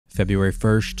February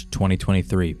 1st,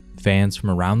 2023. Fans from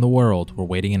around the world were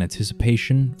waiting in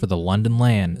anticipation for the London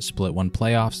LAN Split 1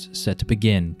 playoffs set to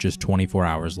begin just 24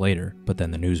 hours later, but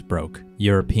then the news broke.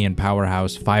 European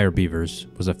powerhouse Beavers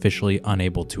was officially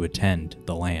unable to attend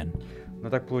the LAN. Но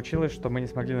так получилось, что мы не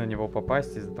смогли на него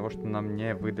попасть из-за того, что нам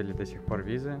не выдали до сих пор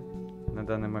визы. На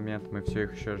данный момент мы все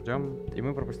их еще ждем, и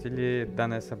мы пропустили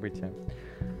данное событие.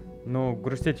 Ну,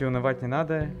 грустить и унывать не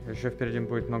надо, еще впереди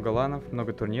будет много ланов,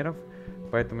 много турниров,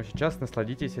 поэтому сейчас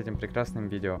насладитесь этим прекрасным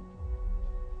видео.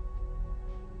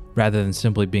 Rather than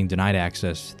simply being denied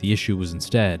access, the issue was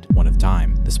instead one of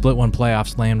time. The Split 1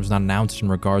 playoffs LAN was not announced in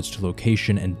regards to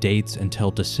location and dates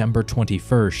until December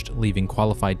 21st, leaving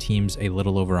qualified teams a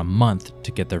little over a month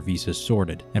to get their visas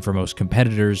sorted. And for most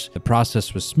competitors, the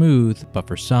process was smooth, but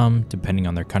for some, depending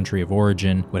on their country of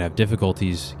origin, would have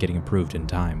difficulties getting approved in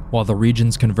time. While the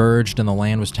regions converged and the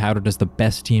LAN was touted as the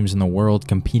best teams in the world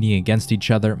competing against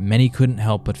each other, many couldn't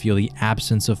help but feel the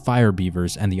absence of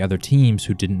Beavers and the other teams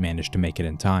who didn't manage to make it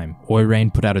in time.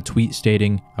 Oirain put out a tweet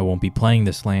stating, "I won't be playing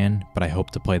this LAN, but I hope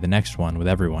to play the next one with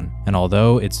everyone." And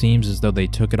although it seems as though they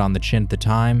took it on the chin at the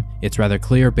time, it's rather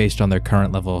clear based on their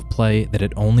current level of play that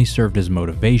it only served as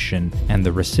motivation, and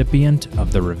the recipient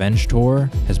of the Revenge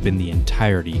Tour has been the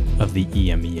entirety of the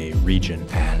EMEA region.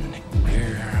 And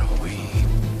here we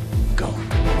go.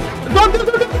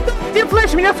 Где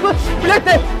флеш? Меня сход...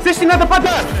 Блядь, слышь, надо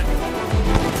подать!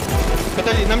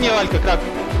 Подожди, на мне Алька, крак.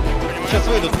 Сейчас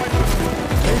выйдут.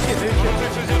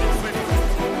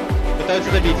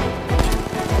 Пытаются добить.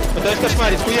 Пытаются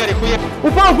кошмарить. Хуяри.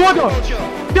 Упал в воду!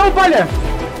 Где упали?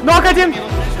 Ног один!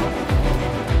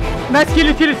 Найс,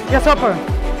 хилит. Я сапаю.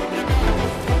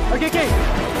 Окей.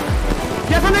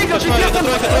 Я заметил, ты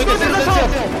зашел!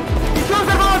 Еще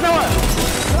взорвал одного!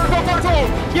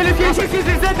 Хилит. Хилит.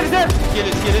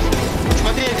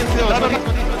 Смотри, один слева, смотри.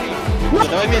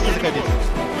 Давай вместе заходить.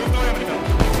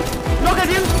 Ног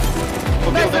один!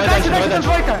 Убил, давай дальше.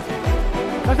 Двойка!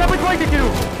 Должна быть двойка,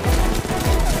 Кирилл!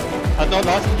 Одно.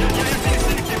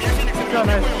 Все,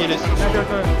 найс. Хились.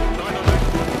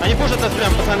 Они пушат нас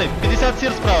прям, пацаны. 50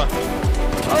 сир справа.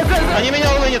 Они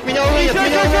меня улынят. Меня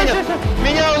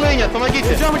улынят,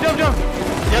 помогите. Идем.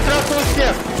 Я трахнул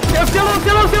всех. Все.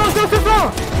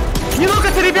 Не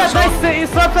нокаться, ребят, найс, и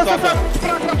слаб.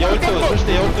 Я ультую,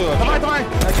 слушайте, я ультую. Давай.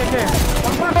 Окей.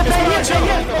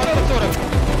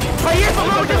 Поедь,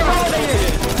 попробуйте справа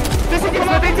доедь. Ты сидишь,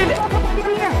 смотрите.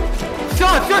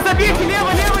 Все, забейте,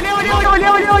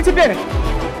 лево теперь.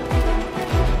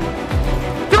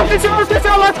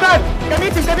 Все, ласкать.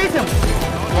 Комитим.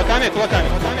 Кулаками.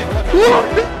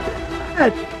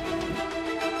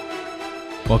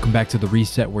 Welcome back to The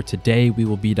Reset, where today we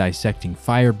will be dissecting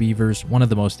Beavers, one of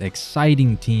the most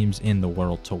exciting teams in the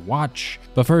world to watch.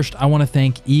 But first, I want to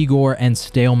thank Igor and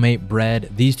Stalemate Bread.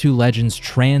 These two legends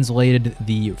translated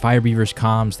the Beavers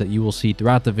comms that you will see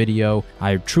throughout the video.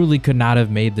 I truly could not have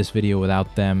made this video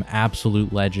without them.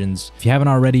 Absolute legends. If you haven't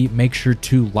already, make sure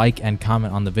to like and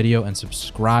comment on the video and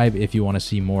subscribe if you want to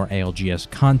see more ALGS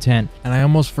content. And I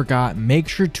almost forgot, make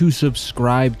sure to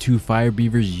subscribe to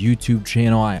Beavers YouTube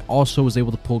channel. I also was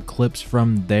able to pull clips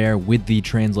from there with the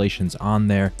translations on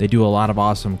there. They do a lot of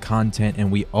awesome content,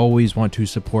 and we always want to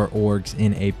support orgs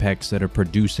in Apex that are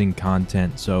producing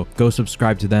content. So go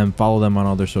subscribe to them, follow them on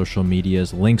all their social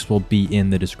medias. Links will be in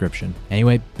the description.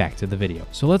 Anyway, back to the video.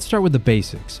 So let's start with the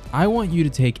basics. I want you to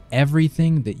take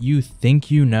everything that you think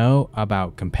you know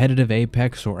about competitive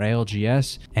Apex or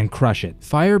ALGS and crush it.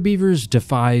 Beavers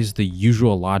defies the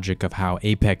usual logic of how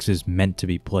Apex is meant to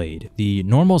be played. The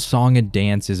normal song and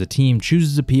dance is a team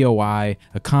chooses a POI,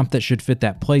 a comp that should fit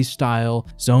that play style.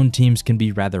 Zone teams can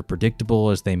be rather predictable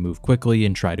as they move quickly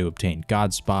and try to obtain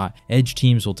God spot. Edge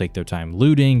teams will take their time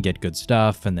looting, get good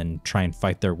stuff, and then try and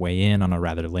fight their way in on a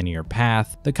rather linear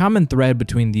path. The common thread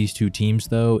between these two teams,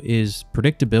 though, is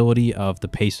predictability of the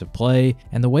pace of play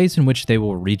and the ways in which they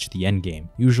will reach the endgame.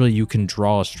 Usually you can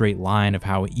draw a straight line of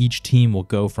how each team will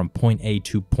go from point A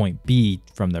to point B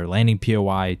from their landing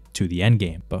POI to the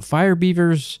endgame. But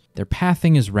Beavers, their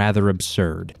pathing is rather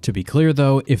absurd. To be clear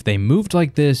though, if they moved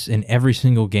like this in every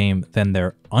single game, then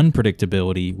their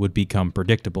unpredictability would become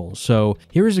predictable. So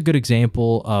here is a good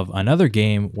example of another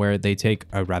game where they take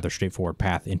a rather straightforward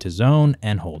path into zone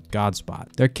and hold God spot.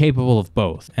 They're capable of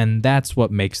both, and that's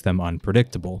what makes them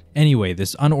unpredictable. Anyway,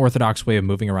 this unorthodox way of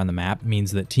moving around the map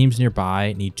means that teams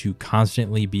nearby need to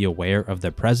constantly be aware of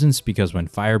their presence, because when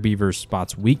Beavers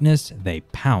spots weakness, they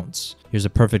pounce. Here's a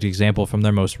perfect example from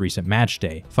their most recent match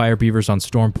day. Beavers on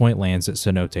Storm Point lands at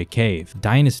Cenote Cave.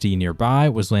 Dynasty nearby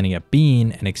was landing at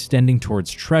Bean and extending towards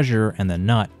treasure and the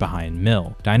nut behind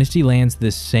Mill. Dynasty lands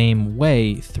this same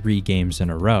way 3 games in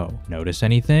a row. Notice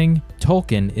anything?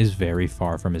 Tolkien is very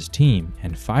far from his team,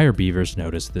 and Fire Beavers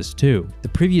noticed this too. The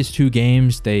previous 2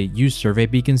 games, they used Survey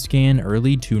Beacon Scan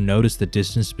early to notice the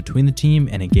distance between the team,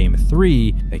 and in game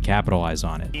 3, they capitalize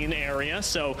on it. Area,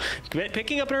 so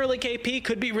picking up an early KP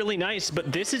could be really nice,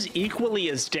 but this is equally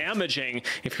as damaging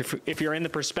if you're in the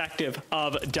perspective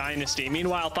of Dynasty.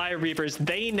 Meanwhile, Fire Beavers,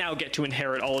 they now get to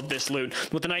inherit all of this loot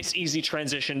with a nice easy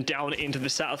transition down into the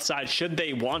south side should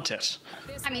they want it.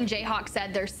 I mean, JHawk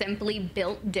said they're simply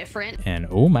built different. And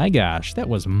oh my gosh, that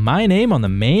was my name on the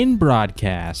main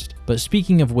broadcast. But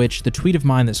speaking of which, the tweet of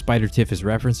mine that Spider Tiff is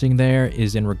referencing there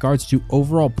is in regards to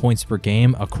overall points per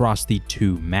game across the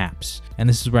 2 maps. And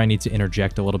this is where I need to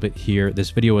interject a little bit here.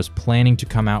 This video was planning to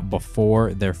come out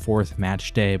before their 4th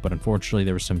match day, but unfortunately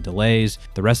there were some delays.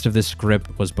 The rest of this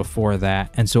script was before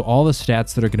that. And so all the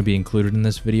stats that are going to be included in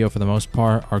this video for the most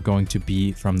part are going to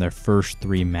be from their first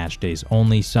 3 match days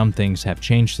only. Some things have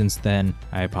changed since then.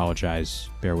 I apologize.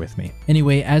 Bear with me.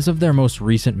 Anyway, as of their most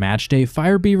recent match day,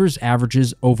 Fire Beavers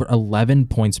averages over 11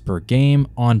 points per game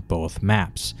on both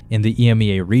maps. In the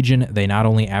EMEA region, they not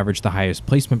only average the highest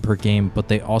placement per game, but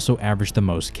they also average the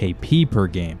most KP per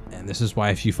game. And this is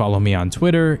why if you follow me on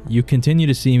Twitter, you continue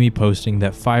to see me posting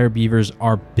that Fire Beavers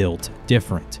are built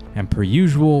different. And per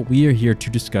usual, we are here to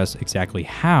discuss exactly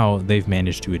how they've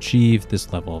managed to achieve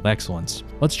this level of excellence.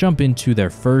 Let's jump into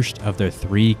their first of their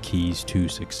 3 keys to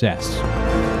success.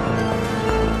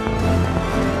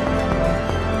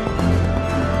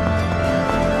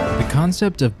 The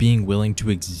concept of being willing to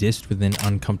exist within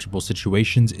uncomfortable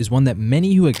situations is one that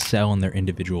many who excel in their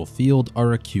individual field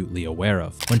are acutely aware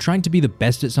of. When trying to be the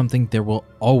best at something, there will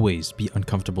always be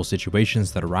uncomfortable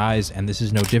situations that arise, and this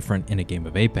is no different in a game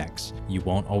of Apex. You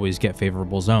won't always get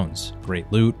favorable zones, great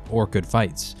loot, or good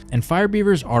fights. And Fire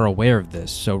Beavers are aware of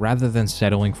this, so rather than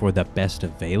settling for the best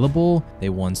available, they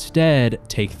will instead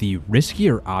take the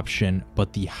riskier option,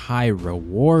 but the high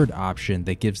reward option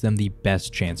that gives them the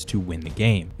best chance to win the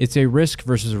game. It's a risk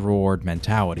versus reward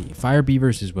mentality. Fire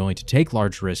Beavers is willing to take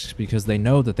large risks because they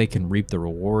know that they can reap the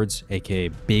rewards, aka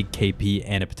big KP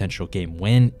and a potential game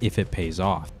win, if it pays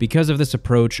off. Because of this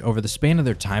approach, over the span of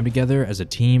their time together as a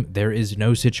team, there is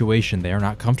no situation they are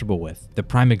not comfortable with. The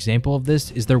prime example of this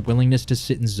is their willingness to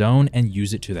sit in zone and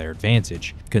use it to their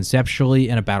advantage. Conceptually,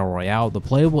 in a battle royale, the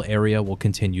playable area will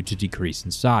continue to decrease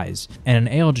in size, and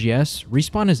in ALGS,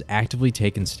 Respawn has actively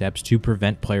taken steps to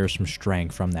prevent players from straying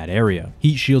from that area.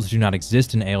 Heat shields do not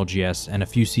exist in ALGS, and a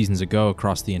few seasons ago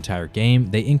across the entire game,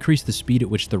 they increased the speed at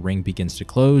which the ring begins to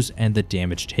close and the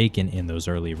damage taken in those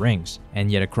early rings. And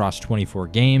yet across 24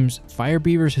 games, Fire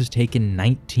Beavers has taken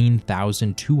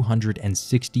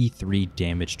 19,263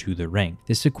 damage to the ring.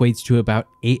 This equates to about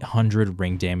 800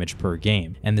 ring damage per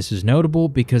game, and this is notable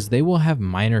because they will have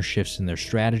minor shifts in their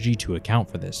strategy to account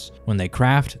for this. When they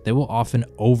craft, they will often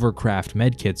overcraft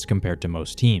medkits compared to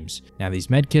most teams. Now these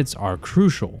medkits are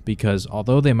crucial because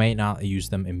although they might not use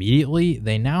them immediately,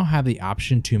 they now have the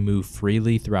option to move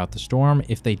freely throughout the storm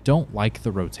if they don't like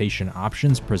the rotation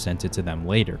options presented to them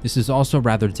later. This is also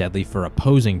rather deadly for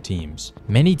opposing teams.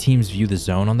 Many teams view the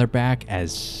zone on their back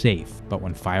as safe, but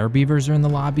when Fire Beavers are in the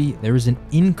lobby, there is an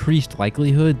increased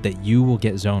likelihood that you will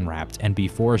get zone wrapped and be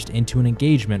forced into an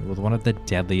engagement with one of the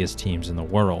deadliest teams in the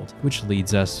world, which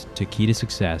leads us to key to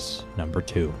success number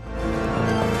 2.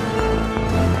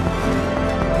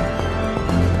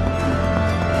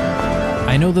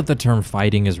 I know that the term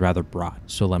fighting is rather broad,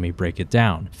 so let me break it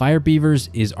down. Fire Beavers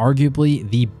is arguably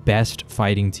the best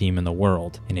fighting team in the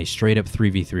world. In a straight up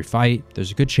 3v3 fight,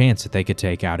 there's a good chance that they could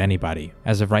take out anybody.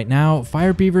 As of right now,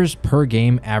 Fire Beavers per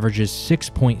game averages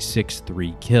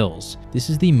 6.63 kills. This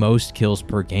is the most kills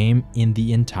per game in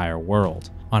the entire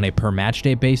world. On a per match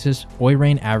day basis,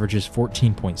 Oirain averages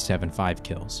 14.75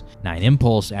 kills, 9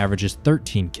 Impulse averages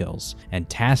 13 kills, and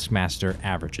Taskmaster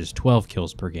averages 12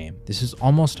 kills per game. This is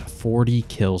almost 40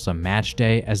 kills a match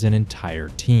day as an entire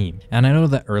team. And I know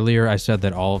that earlier I said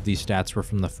that all of these stats were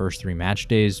from the first 3 match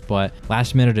days, but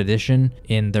last minute edition,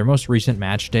 in their most recent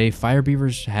match day, Fire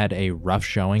Beavers had a rough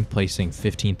showing, placing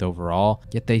 15th overall,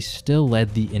 yet they still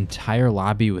led the entire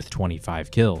lobby with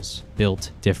 25 kills.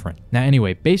 Built different. Now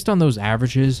anyway, based on those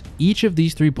averages, each of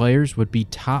these 3 players would be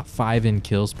top 5 in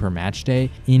kills per match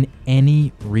day in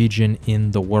any region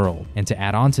in the world. And to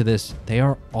add on to this, they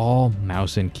are all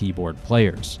mouse and keyboard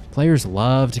players. Players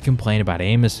love to complain about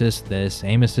aim assist this,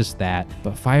 aim assist that,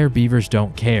 but Fire Beavers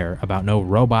don't care about no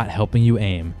robot helping you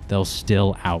aim. They'll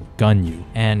still outgun you.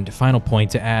 And final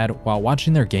point to add, while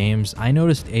watching their games, I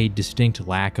noticed a distinct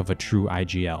lack of a true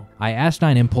IGL. I asked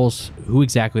 9 Impulse who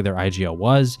exactly their IGL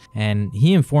was, and and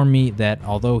he informed me that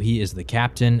although he is the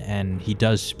captain and he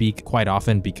does speak quite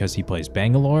often because he plays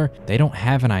Bangalore, they don't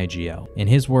have an IGL. In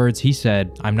his words, he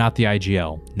said, "I'm not the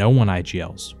IGL. No one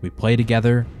IGLs. We play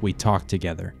together, we talk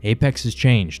together. Apex has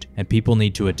changed, and people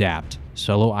need to adapt.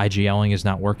 Solo IGLing is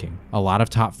not working. A lot of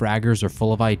top fraggers are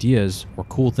full of ideas or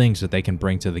cool things that they can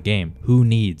bring to the game. Who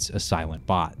needs a silent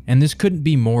bot?" And this couldn't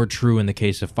be more true in the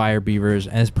case of Fire Beavers,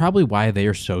 and is probably why they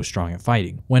are so strong at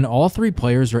fighting. When all three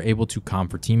players are able to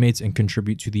comp for teammates and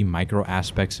contribute to the micro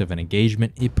aspects of an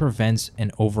engagement, it prevents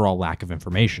an overall lack of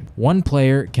information. One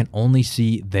player can only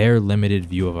see their limited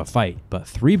view of a fight, but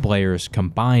three players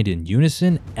combined in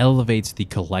unison elevates the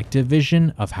collective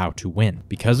vision of how to win.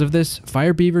 Because of this,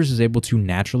 Fire Beavers is able to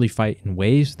naturally fight in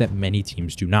ways that many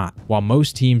teams do not. While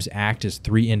most teams act as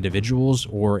three individuals,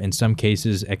 or in some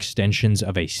cases extensions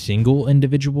of a single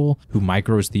individual who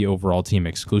micros the overall team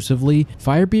exclusively,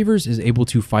 Fire Beavers is able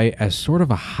to fight as sort of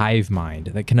a hive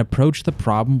mind that can approach the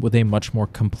problem with a much more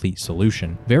complete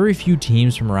solution. Very few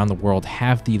teams from around the world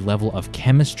have the level of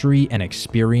chemistry and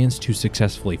experience to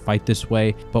successfully fight this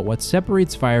way, but what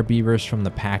separates Fire Beavers from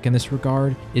the pack in this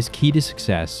regard is key to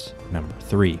success number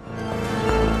 3.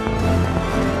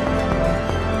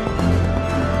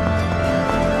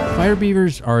 Fire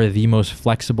Beavers are the most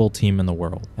flexible team in the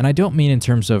world, and I don't mean in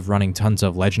terms of running tons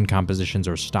of legend compositions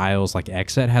or styles like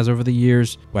XSET has over the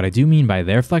years. What I do mean by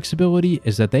their flexibility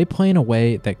is that they play in a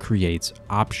way that creates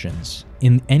options.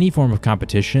 In any form of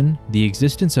competition, the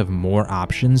existence of more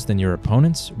options than your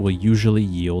opponents will usually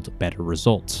yield better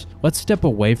results. Let's step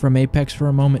away from Apex for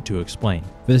a moment to explain.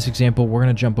 For this example, we're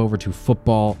going to jump over to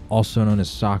football, also known as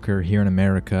soccer here in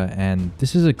America, and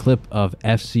this is a clip of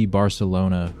FC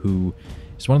Barcelona, who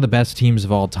is one of the best teams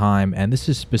of all time, and this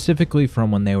is specifically from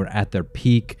when they were at their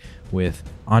peak with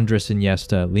Andres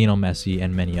Iniesta, Lionel Messi,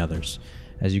 and many others.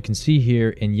 As you can see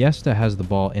here, Iniesta has the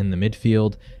ball in the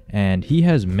midfield, and he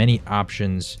has many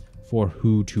options for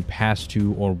who to pass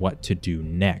to or what to do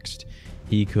next.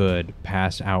 He could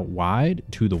pass out wide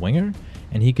to the winger,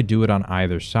 and he could do it on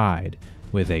either side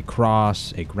with a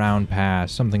cross, a ground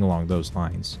pass, something along those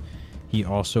lines. He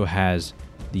also has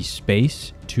the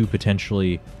space to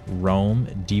potentially roam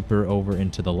deeper over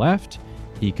into the left.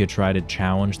 He could try to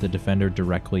challenge the defender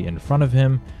directly in front of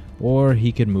him, or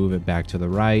he could move it back to the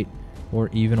right, or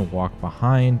even walk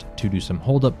behind to do some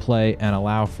hold-up play and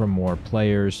allow for more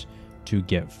players to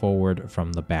get forward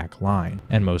from the back line.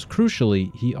 And most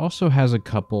crucially, he also has a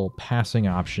couple passing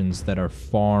options that are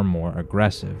far more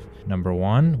aggressive. Number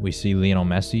one, we see Lionel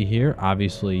Messi here.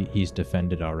 Obviously, he's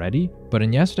defended already, but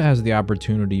Iniesta has the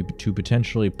opportunity to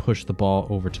potentially push the ball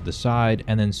over to the side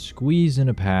and then squeeze in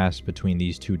a pass between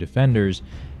these two defenders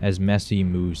as Messi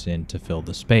moves in to fill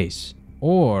the space.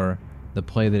 Or the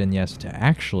play that Iniesta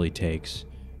actually takes,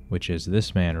 which is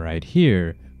this man right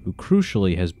here, who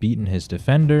crucially has beaten his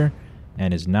defender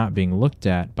and is not being looked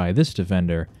at by this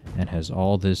defender and has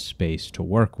all this space to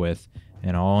work with,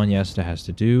 and all Iniesta has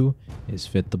to do is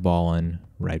fit the ball in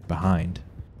right behind.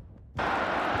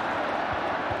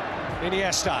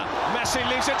 Iniesta, Messi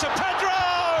leaves it to Pedro!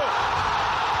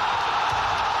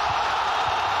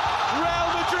 Real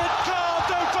Madrid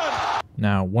carved open!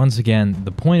 Now, once again,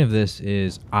 the point of this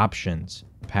is options.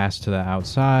 Pass to the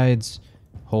outsides,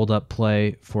 hold up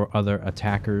play for other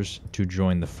attackers to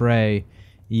join the fray,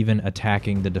 even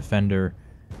attacking the defender,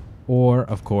 or,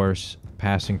 of course,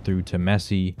 passing through to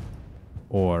Messi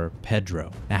or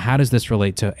Pedro. Now, how does this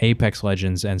relate to Apex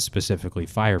Legends and specifically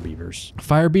Fire Beavers?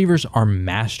 Fire Beavers are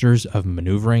masters of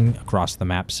maneuvering across the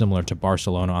map, similar to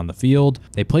Barcelona on the field.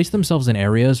 They place themselves in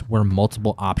areas where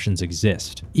multiple options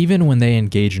exist. Even when they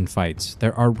engage in fights,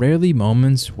 there are rarely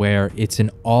moments where it's an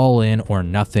all-in or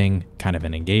nothing kind of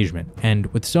an engagement. And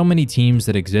with so many teams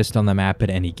that exist on the map at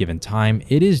any given time,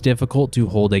 it is difficult to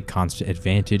hold a constant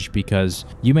advantage because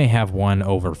you may have one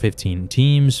over 15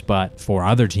 teams, but 4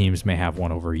 other teams may have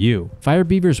one over you. Fire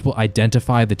Beavers will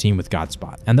identify the team with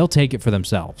Godspot, and they'll take it for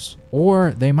themselves.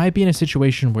 Or they might be in a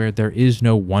situation where there is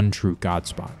no one true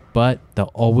Godspot, but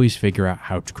they'll always figure out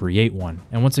how to create one.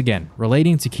 And once again,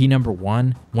 relating to key number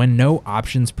 1, when no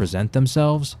options present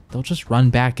themselves, they'll just run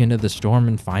back into the storm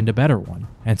and find a better one.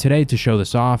 And today, to show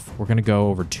this off, we're going to go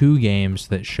over 2 games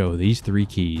that show these 3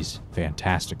 keys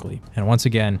fantastically. And once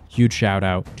again, huge shout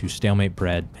out to Stalemate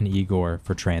Bread and Igor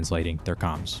for translating their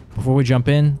comms. Before we jump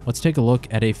in, let's take a look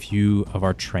at a few of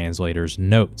our translators'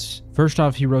 notes. First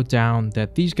off, he wrote down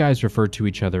that these guys referred to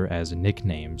each other as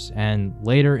nicknames, and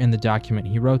later in the document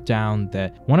he wrote down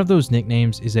that one of those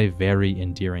nicknames is a very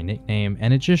endearing nickname,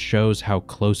 and it just shows how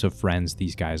close of friends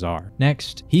these guys are.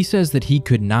 Next, he says that he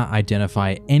could not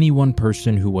identify any one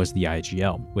person who was the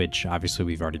IGL, which obviously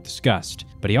we've already discussed,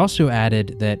 but he also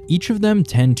added that each of them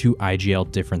tend to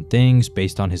IGL different things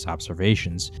based on his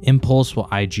observations. Impulse will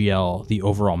IGL the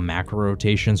overall macro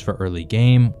rotations for early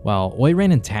game, while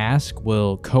Oirain and Task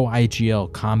will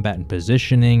co-IGL combat and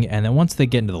positioning, and then once they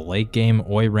get into the late game,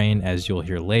 Oirain, as you'll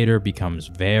hear later, becomes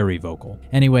very vocal.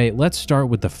 Anyway, let's start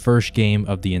with the first game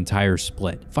of the entire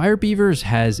split. Fire Beavers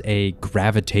has a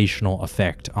gravitational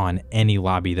effect on any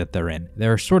lobby that they're in.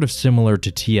 They're sort of similar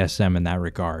to TSM in that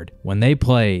regard. When they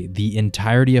play, the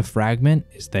entirety of Fragment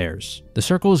is theirs. The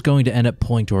circle is going to end up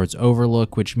pulling towards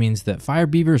Overlook, which means that Fire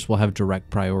Beavers will have direct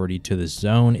priority to this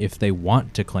zone if they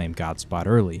want to claim Godspot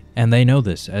early. And they know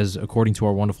this, as according to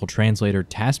our wonderful translator,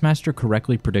 Taskmaster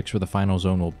correctly predicts where the final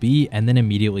zone will be and then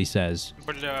immediately says,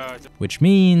 which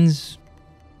means...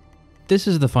 This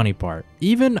is the funny part.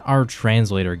 Even our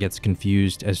translator gets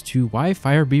confused as to why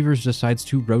Fire Beavers decides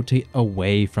to rotate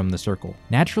away from the circle.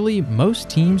 Naturally, most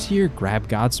teams here grab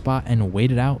Godspot and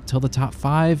wait it out till the top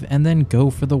 5 and then go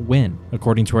for the win.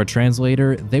 According to our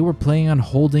translator, they were planning on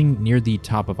holding near the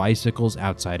top of Icicles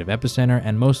outside of Epicenter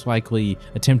and most likely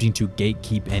attempting to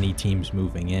gatekeep any teams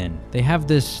moving in. They have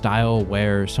this style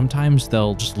where sometimes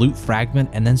they'll just loot Fragment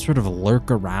and then sort of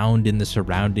lurk around in the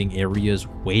surrounding areas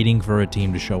waiting for a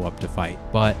team to show up to fight.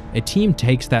 But a team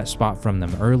takes that spot from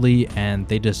them early and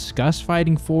they discuss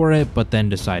fighting for it but then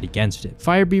decide against it.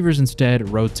 Fire Beavers instead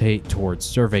rotate towards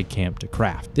Survey Camp to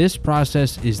craft. This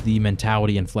process is the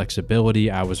mentality and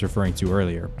flexibility I was referring to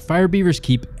earlier. Fire Beavers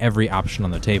keep every option on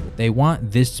the table. They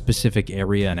want this specific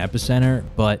area and Epicenter,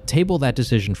 but table that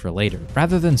decision for later.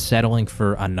 Rather than settling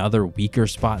for another weaker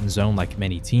spot and zone like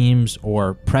many teams,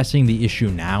 or pressing the issue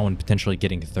now and potentially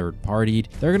getting third-partied,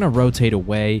 they're going to rotate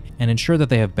away and ensure that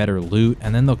they have better loot,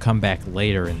 and then they'll come back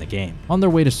later in the game. On their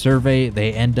way to survey,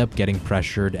 they end up getting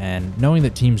pressured, and knowing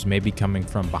that teams may be coming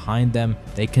from behind them,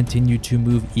 they continue to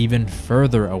move even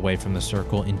further away from the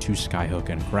circle into Skyhook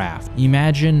and Craft.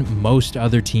 Imagine most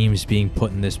other teams being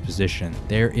put in this position.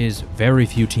 There is very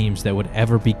few teams that would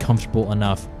ever be comfortable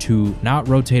enough to not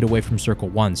rotate away from circle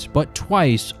once, but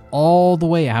twice, all the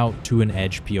way out to an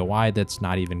edge POI that's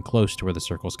not even close to where the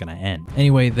circle's gonna end.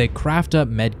 Anyway, they craft up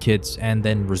medkits and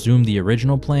then resume the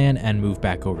original plan and move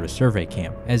back over to Survey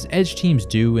Camp. As edge teams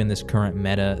do in this current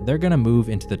meta, they're gonna move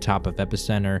into the top of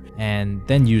Epicenter and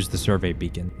then use the survey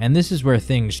beacon. And this is where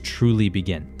things truly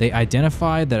begin. They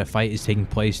identify that a fight is taking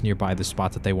place nearby the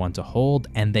spot that they want to hold,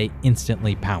 and they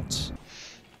instantly pounce.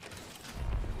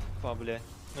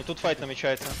 Ну тут файт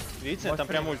намечается. Видите, там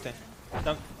прям ульты.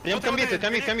 Там прям комбит.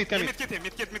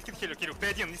 Мидкит хилю, Кирюх, ты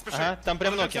один, не спеши. Ага, там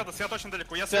прям ноки. Свят очень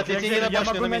далеко, я Свят, лети не на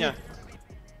башню, на меня.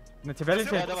 На тебя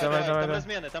лететь? Давай,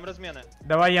 там размены.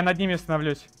 Давай, я над ними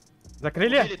становлюсь.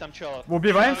 Закрыли?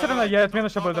 Убиваем все равно? Я отмену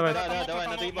сейчас буду давать. Да, давай,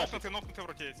 надо ебать. Нокнутый в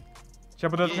руке есть.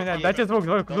 Сейчас буду отменять. Дайте звук.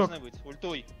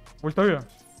 Ультуй. Ультую.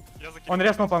 Он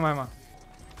резнул, по-моему.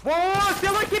 О, все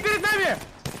локи перед нами!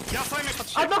 Я с вами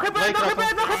подшли. Одно хп! Я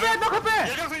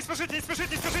вверху, не спешите,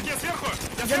 я сверху.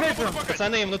 Я вижу.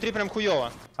 Пацаны, внутри прям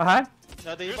хуёво. Ага.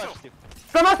 Надо ебать их.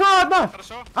 Само, одно!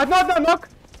 Хорошо. Одно, нок!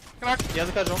 Я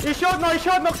захожу. Еще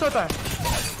одно кто-то!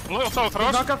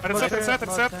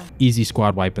 Easy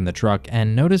squad wipe in the truck,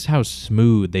 and notice how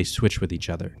smooth they switch with each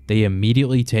other. They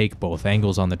immediately take both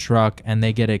angles on the truck and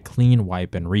they get a clean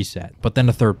wipe and reset. But then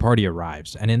a third party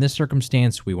arrives, and in this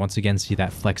circumstance, we once again see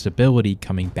that flexibility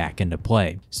coming back into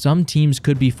play. Some teams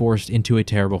could be forced into a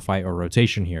terrible fight or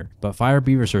rotation here, but Fire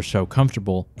Beavers are so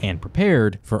comfortable and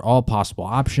prepared for all possible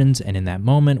options, and in that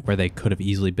moment where they could have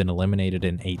easily been eliminated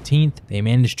in 18th, they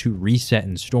managed to reset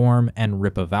and storm and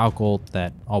rip a Valkyl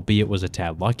that, albeit was a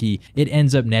tad lucky, it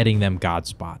ends up netting them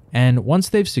Godspot. And once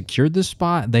they've secured this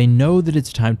spot, they know that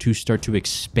it's time to start to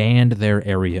expand their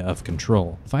area of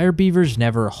control. Fire Beavers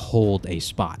never hold a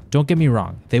spot. Don't get me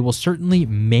wrong, they will certainly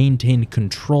maintain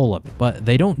control of it, but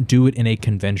they don't do it in a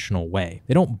conventional way.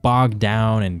 They don't bog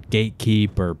down and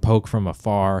gatekeep or poke from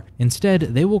afar. Instead,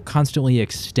 they will constantly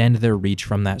extend their reach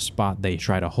from that spot they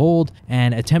try to hold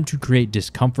and attempt to create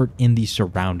discomfort in the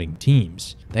surrounding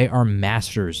teams. They are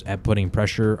masters at putting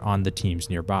pressure on the teams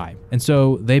nearby. And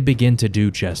so they begin to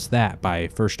do just that by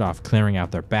first off clearing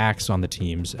out their backs on the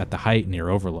teams at the height near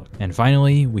Overlook. And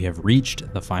finally, we have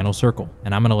reached the final circle,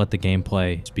 and I'm going to let the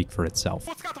gameplay speak for itself.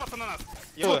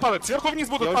 Сверху вниз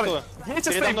будут падать.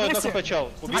 Вместе стоим, вместе.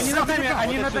 Они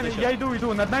над нами, я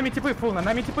иду, над нами типы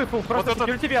фул, просто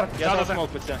секьюрити вверх. Я дал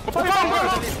смог быть.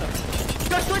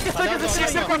 Стойте,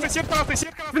 за Сеть красный.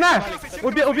 Спина!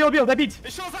 Убил, добить!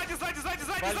 Еще сзади.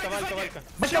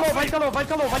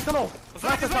 Валькалов!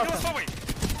 Сзади, лосовый.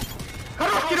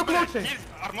 Хорош, Кирюк лучший!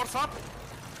 Армор сап.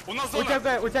 У нас У зона.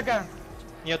 тебя...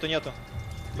 Нету.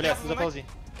 Бля, заползи.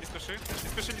 Не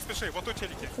спеши. Вот у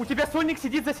челики. У тебя сольник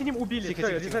сидит за синим, убили. Тихо.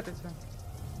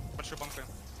 Большой банкрен.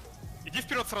 Иди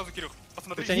вперед сразу, Кирюх.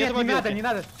 Посмотри. У тебя нету мобилки? Не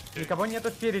надо. Никого нету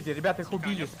спереди. Ребята, их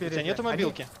убили спереди. У тебя нету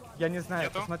мобилки? Я не знаю,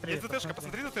 Нету. посмотри. Есть ДТшка,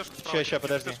 посмотри ДТшку справа. Ща,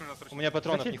 подожди. ДТшку меня срочно. У меня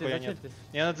патронов Зачельте, нихуя нет. зачельте.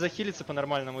 Мне надо захилиться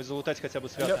по-нормальному и залутать хотя бы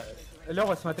свято.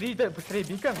 Лёва, смотри, быстрее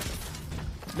бикон.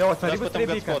 Лёва, смотри, Даст потом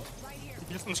быстрее бикон.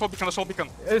 гадспот. Нашел бикон.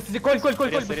 Коль,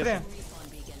 Резко. быстрее.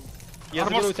 Я Армор-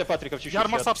 заберу у тебя Патриков чуть-чуть. Я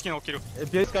армор сейчас. сап скинул, Кирюх.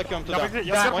 Скакиваем туда.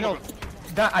 Я сверху Понял? буду.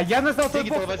 Да, а я на золотой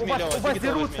Дигитал бокс. возьми, Лёва, У вас дигитал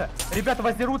дерутся. возьми. Ребята,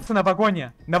 вас дерутся на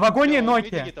вагоне. На вагоне Лёва, возьми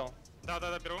Nokia. дигитал. Да,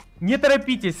 беру. Не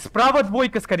торопитесь, справа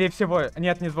двойка, скорее всего.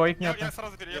 Нет, не двоек, нет. Я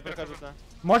сразу беру, Я прохожу, да.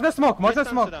 Можно смог, можно Есть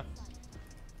там смог. сюда?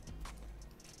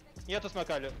 Нету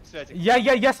смока, Святик.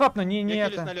 Я свапну, не Я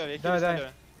хилюсь это. на Лёве, я Да, хилюсь на да.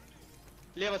 Лёве.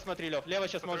 Лево смотри, Лёв. Лево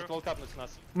сейчас может волкапнуть с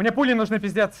нас. Мне пули нужны,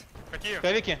 пиздец. Какие?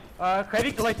 Кавики?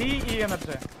 Хавик, лайты и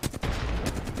энерджи.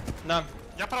 На.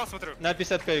 Я право смотрю. На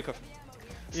 50 кавиков.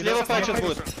 И Слева даже фальшит смотри.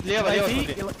 будет. Слева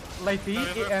смотри. Лайты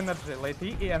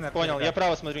и энерджи. Понял, я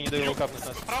право смотрю, не даю волкапнуть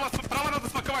нас. Право надо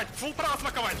смаковать. Фул право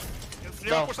смаковать.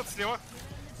 Слева Дал. пушат, слева.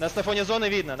 Нас на фоне зоны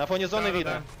видно,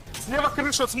 видно. Слева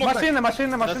крышу от смока. Машина,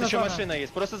 У нас еще зона. машина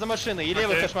есть, просто за машиной. И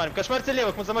левых кошмарим. Кошмарьте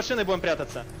левых, мы за машиной будем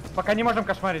прятаться. Пока не можем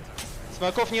кошмарить.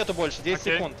 Смоков нету больше, 10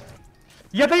 Окей. секунд.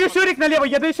 Я даю шурик налево.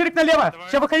 Давай.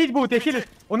 Сейчас выходить будут, я хилюсь.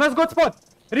 У нас годспот.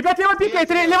 Ребят, лево пикает,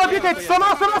 лево пикает.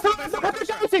 Сломал.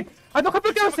 Одну хп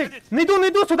каусик.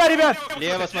 Найду сюда, ребят.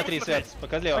 Лево смотри, Свят,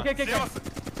 пока лево. Окей.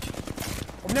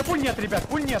 У меня пуль нет, ребят,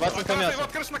 пуль нет. 20 на мясо.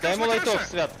 вот крыша, Дай ему на крыше. лайтов,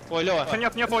 Свят. Ой, Лева.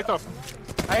 Нет лайтов.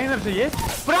 А энерджи есть?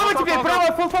 Справа теперь, право,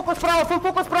 full фокус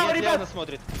справа, Нет, ребят. Лева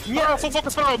смотрит. Нет, фул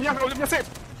фокус справа, у меня сейф.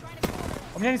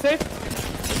 У меня не сейф.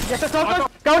 Я сейчас толкну.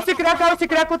 Каустик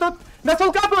ряк вот тут. Нас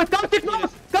улкапывает, каустик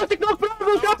ног,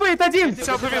 право улкапывает один.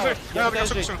 Сейчас завяжу. Я Я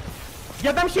подожди. шепчу.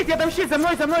 Я дам щит, за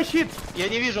мной щит. Я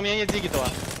не вижу, у меня нет дигитала.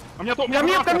 У меня Ко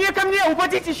мне,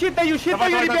 упадите, щит даю,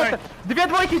 Давай, ребята. Две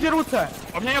двойки дерутся.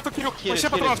 У меня нету, Кирюх. Хилис, Вообще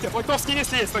патронов нет. Лайтов скини,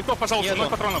 если есть. Лайтов, пожалуйста, Нету. 0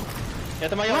 патронов.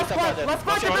 Это моя лайта падает.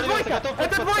 Ласпад, это Готов, двойка, готов,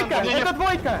 это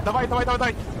двойка.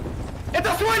 Давай.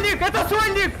 Это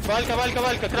сольник.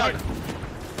 Валька, крак.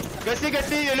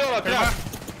 Гаси, ее, Лева, крак.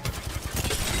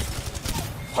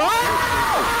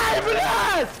 Ай,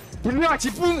 блядь! Блять,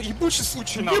 ебучий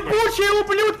случай, нахуй. Ебучие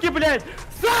ублюдки, блядь!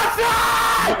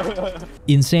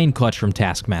 Insane clutch from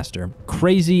Taskmaster.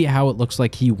 Crazy how it looks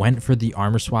like he went for the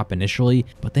armor swap initially,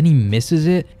 but then he misses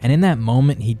it, and in that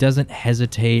moment he doesn't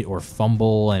hesitate or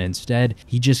fumble, and instead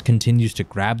he just continues to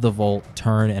grab the Volt,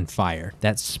 turn, and fire.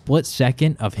 That split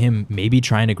second of him maybe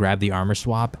trying to grab the armor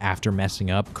swap after messing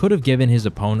up could have given his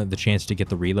opponent the chance to get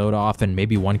the reload off and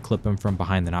maybe one clip him from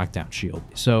behind the knockdown shield.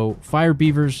 So Fire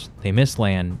Beavers, they miss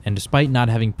land, and despite not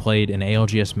having played an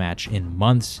ALGS match in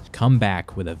months, come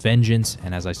back with a vengeance.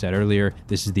 And as I said earlier,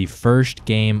 this is the first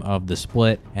game of the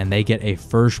split, and they get a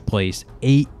first place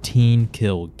 18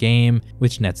 kill game,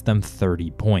 which nets them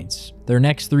 30 points. Their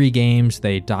next 3 games,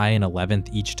 they die in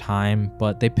 11th each time,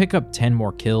 but they pick up 10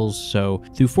 more kills, so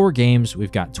through 4 games,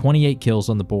 we've got 28 kills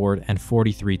on the board and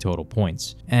 43 total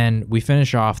points. And we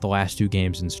finish off the last 2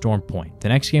 games in Storm Point. The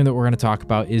next game that we're going to talk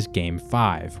about is Game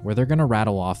 5, where they're going to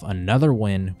rattle off another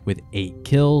win with 8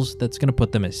 kills. That's going to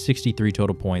put them at 63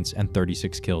 total points and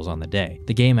 36 kills on the day.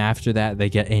 The game after that, they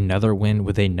get another win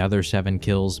with another 7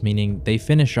 kills, meaning they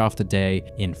finish off the day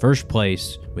in first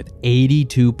place with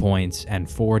 82 points and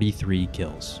 43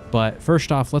 kills. But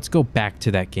first off, let's go back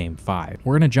to that Game 5.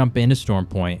 We're going to jump into Storm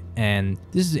Point, and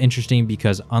this is interesting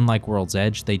because unlike World's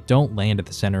Edge, they don't land at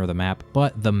the center of the map,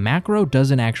 but the macro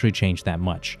doesn't actually change that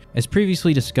much. As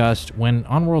previously discussed, when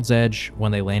on World's Edge,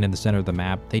 when they land in the center of the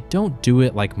map, they don't do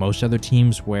it like most other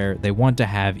teams where they want to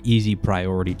have easy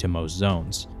priority to most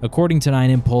zones. According to 9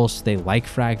 Impulse, they like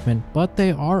Fragment, but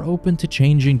they are open to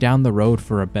changing down the road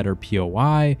for a better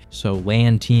POI, so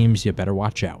land teams, you better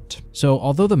watch out. So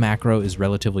although the macro is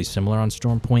relatively similar on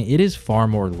Storm Point, it is far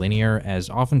more linear, as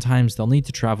oftentimes they'll need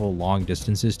to travel long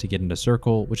distances to get into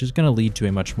circle, which is going to lead to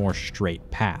a much more straight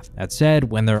path. That said,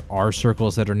 when there are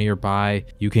circles that are nearby,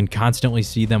 you can constantly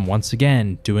see them once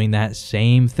again doing that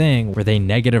same thing where they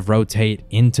negative rotate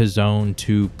into zone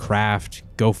to craft,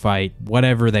 go fight,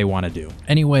 whatever they want to do.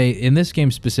 Anyway, in this game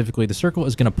specifically, the circle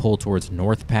is going to pull towards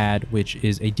North Pad, which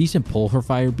is a decent pull for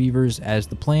Fire Beavers as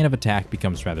the plan of attack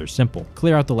becomes rather simple.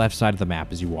 Clear out the left side of the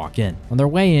map as you walk in. On their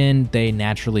way in, they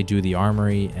naturally do the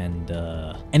armory and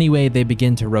anyway, they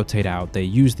begin to rotate out. They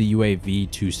use the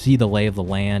UAV to see the lay of the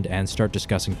land and start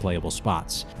discussing playable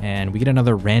spots. And we get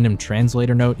another random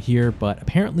translator note here, but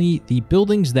apparently the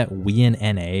buildings that we in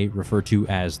NA refer to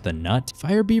as the nut,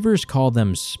 Fire Beavers call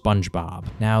them SpongeBob.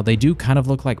 Now, they do kind of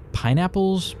look like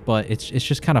pineapples, but it's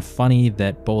just kind of funny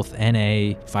that both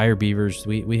NA, Fire Beavers,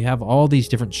 we have all these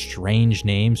different strange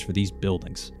names for these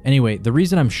buildings. Anyway, the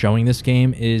reason I'm showing this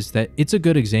game is that it's a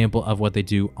good example of what they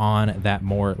do on that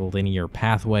more linear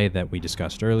pathway that we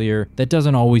discussed earlier that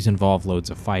doesn't always involve loads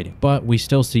of fighting, but we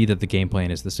still see that the game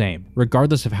plan is the same.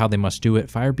 Regardless of how they must do it,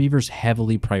 Fire Beavers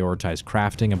heavily prioritize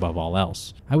crafting above all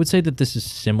else. I would say that this is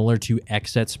similar to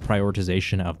XSET's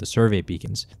prioritization of the survey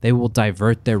beacons. They will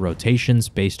divert their rotations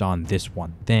based on this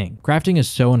one thing. Crafting is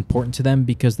so important to them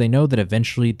because they know that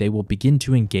eventually they will begin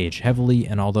to engage heavily,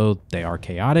 and although they are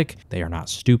chaotic, they are not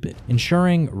stupid.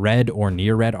 Ensuring red or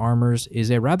near red armors is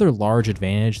a rather large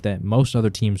advantage that most other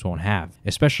teams won't have,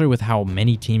 especially with how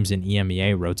many teams in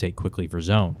EMEA rotate quickly for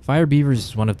zone. Fire Beavers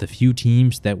is one of the few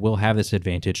teams that will have this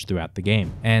advantage throughout the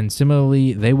game, and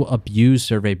similarly, they will abuse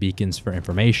survey beacons for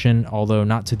information, although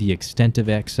not to the extent of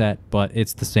XSET, but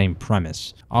it's the same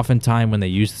premise. Oftentimes, when they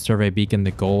use the survey beacon,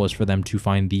 the goal is for them to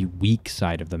find the weak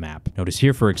side of the map. Notice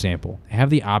here, for example, they have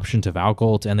the option to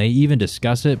Valkult, and they even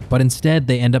discuss it, but instead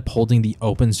they end up holding the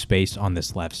open space on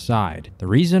this left side. The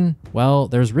reason? Well,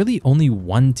 there's really only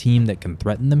one team that can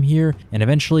threaten them here, and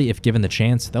eventually, if given the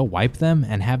chance, they'll wipe them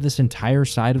and have this entire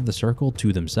side of the circle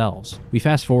to themselves. We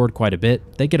fast forward quite a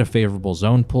bit, they get a favorable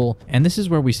zone pull, and this is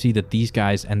where we see that these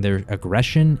guys and their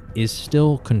aggression is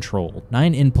still controlled.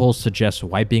 9 Impulse suggests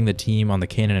wiping the team on the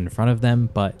cannon in front of them,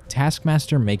 but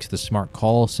Taskmaster makes the smart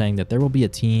call saying that there will be a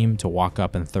team to walk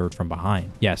up in third from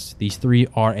behind. Yes, these three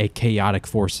are a chaotic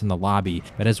force in the lobby,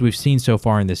 but as we've seen so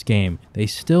far in this game, they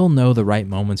still know the right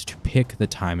moments to pick the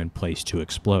time and place to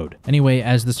explode. Anyway,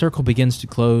 as the circle begins to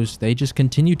close, they just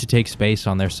continue to take space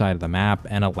on their side of the map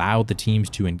and allow the teams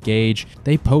to engage.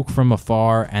 They poke from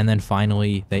afar, and then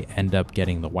finally they end up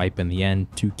getting the wipe in the end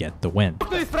to get the win.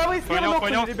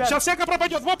 Понял. Сейчас всяко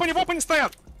пропадет. В опене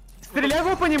стоят. Стреляй в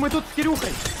опене, мы тут с Кирюхой.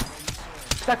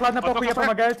 Так, ладно, похуй, я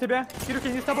помогаю тебе. Кирюха,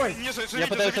 не с тобой. Я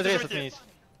пытаюсь адрес отменить.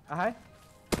 Ага.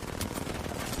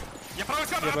 Я правый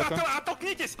склад,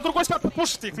 оттолкнитесь. Другой склад,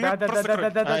 пушите их. Да.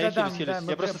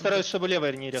 Я просто стараюсь, чтобы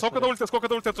левая не резала. Сколько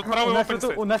до ульты? Тут правый опен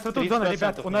стоит. У нас вот тут зона,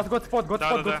 ребят. У нас годспот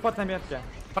на метке.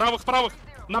 Правых.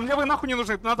 Нам левые нахуй не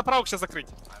нужны. Надо правых сейчас закрыть.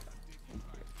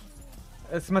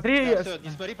 Смотри. Да, все, не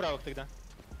смотри правых тогда.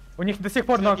 У них до сих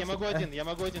пор ног. Я могу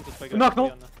один тут поиграть.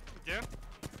 Нокнул. Где?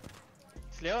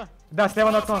 Слева? Да,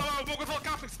 слева нокнул.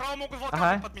 Справа могут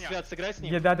волкафнуть под меня. Свят, сыграй с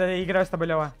ним. Да, я играю с тобой,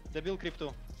 Лева. Добил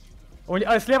крипту.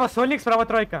 Слева сольник, справа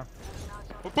тройка.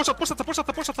 Пушатся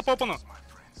по опену.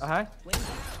 Ага.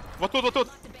 Вот тут.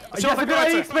 Я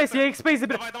забираю их спейс,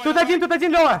 забираю. Тут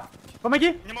один, Лева.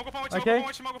 Помоги. Не могу помочь,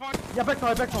 Я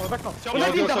бэкнул. Он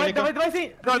один, давай.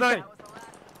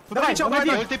 Давай,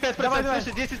 Ульты 5%,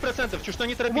 слушай, 10%, чуть что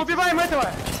не торопитесь. Мы убиваем этого.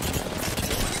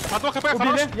 Одно хп,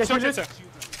 хорош. Все, чуть.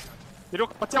 Кирюх,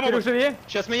 подтягивай. живее.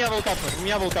 Сейчас меня волкапнут.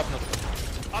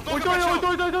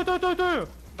 Ультую.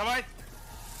 Давай.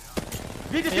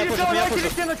 Видишь,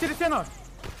 через стену.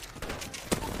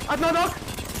 Одна ног.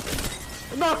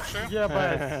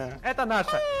 Ебать. Это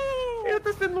наша.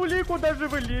 Это сынули, куда же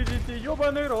вы лезете?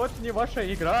 Ёбаный рот, не ваша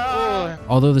игра.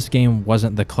 Although this game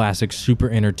wasn't the classic super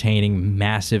entertaining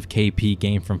massive KP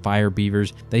game from Fire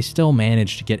Beavers, they still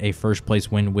managed to get a first place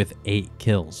win with 8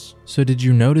 kills. So did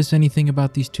you notice anything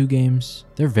about these two games?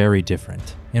 They're very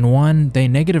different. In one, they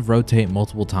negative rotate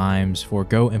multiple times,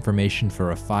 forego information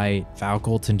for a fight,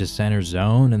 Valkult into center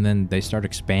zone, and then they start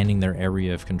expanding their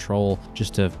area of control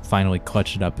just to finally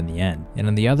clutch it up in the end. And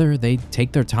in the other, they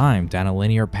take their time down a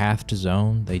linear path to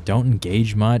zone, they don't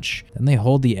engage much, then they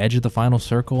hold the edge of the final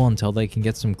circle until they can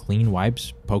get some clean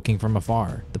wipes poking from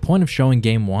afar. The point of showing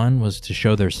game 1 was to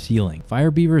show their ceiling.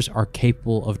 Fire Beavers are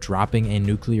capable of dropping a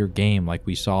nuclear game like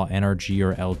we saw NRG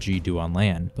or LG do on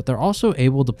LAN, but they're also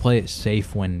able to play it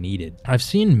safe when needed. I've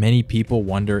seen many people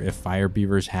wonder if Fire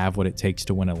Beavers have what it takes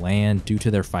to win a LAN due to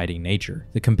their fighting nature.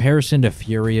 The comparison to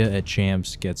Furia at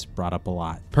Champs gets brought up a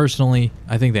lot. Personally,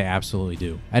 I think they absolutely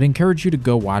do. I'd encourage you to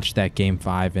go watch that Game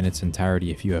 5 in its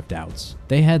entirety if you have doubts.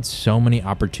 They had so many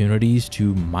opportunities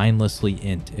to mindlessly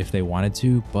int if they wanted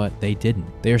to, to, but they didn't.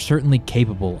 They are certainly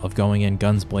capable of going in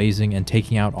guns blazing and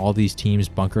taking out all these teams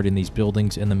bunkered in these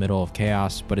buildings in the middle of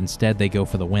chaos, but instead they go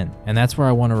for the win. And that's where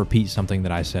I want to repeat something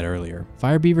that I said earlier.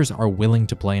 Fire Beavers are willing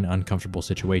to play in uncomfortable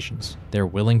situations. They're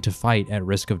willing to fight at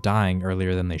risk of dying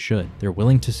earlier than they should. They're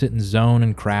willing to sit in zone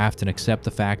and craft and accept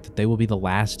the fact that they will be the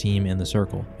last team in the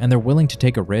circle. And they're willing to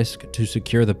take a risk to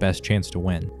secure the best chance to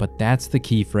win. But that's the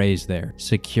key phrase there,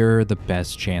 secure the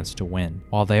best chance to win.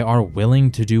 While they are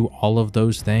willing to do all of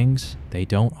those things, they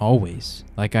don't always.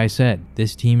 Like I said,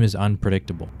 this team is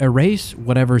unpredictable. Erase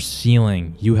whatever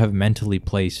ceiling you have mentally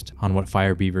placed on what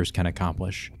Fire Beavers can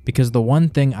accomplish. Because the one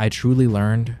thing I truly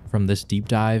learned from this deep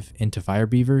dive into Fire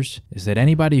Beavers is that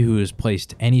anybody who has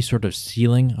placed any sort of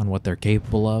ceiling on what they're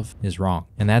capable of is wrong.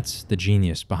 And that's the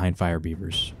genius behind Fire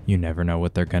Beavers. You never know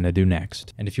what they're gonna do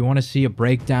next. And if you want to see a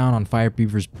breakdown on Fire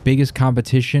Beavers' biggest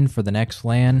competition for the next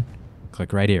LAN,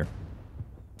 click right here.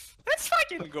 Let's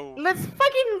fucking go. Let's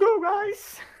fucking go,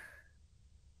 guys.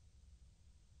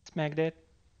 Smack that.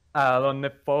 All on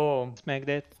the phone. Smack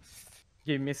that.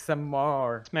 Give me some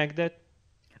more. Smack that.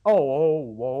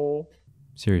 Oh.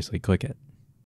 Seriously, click it.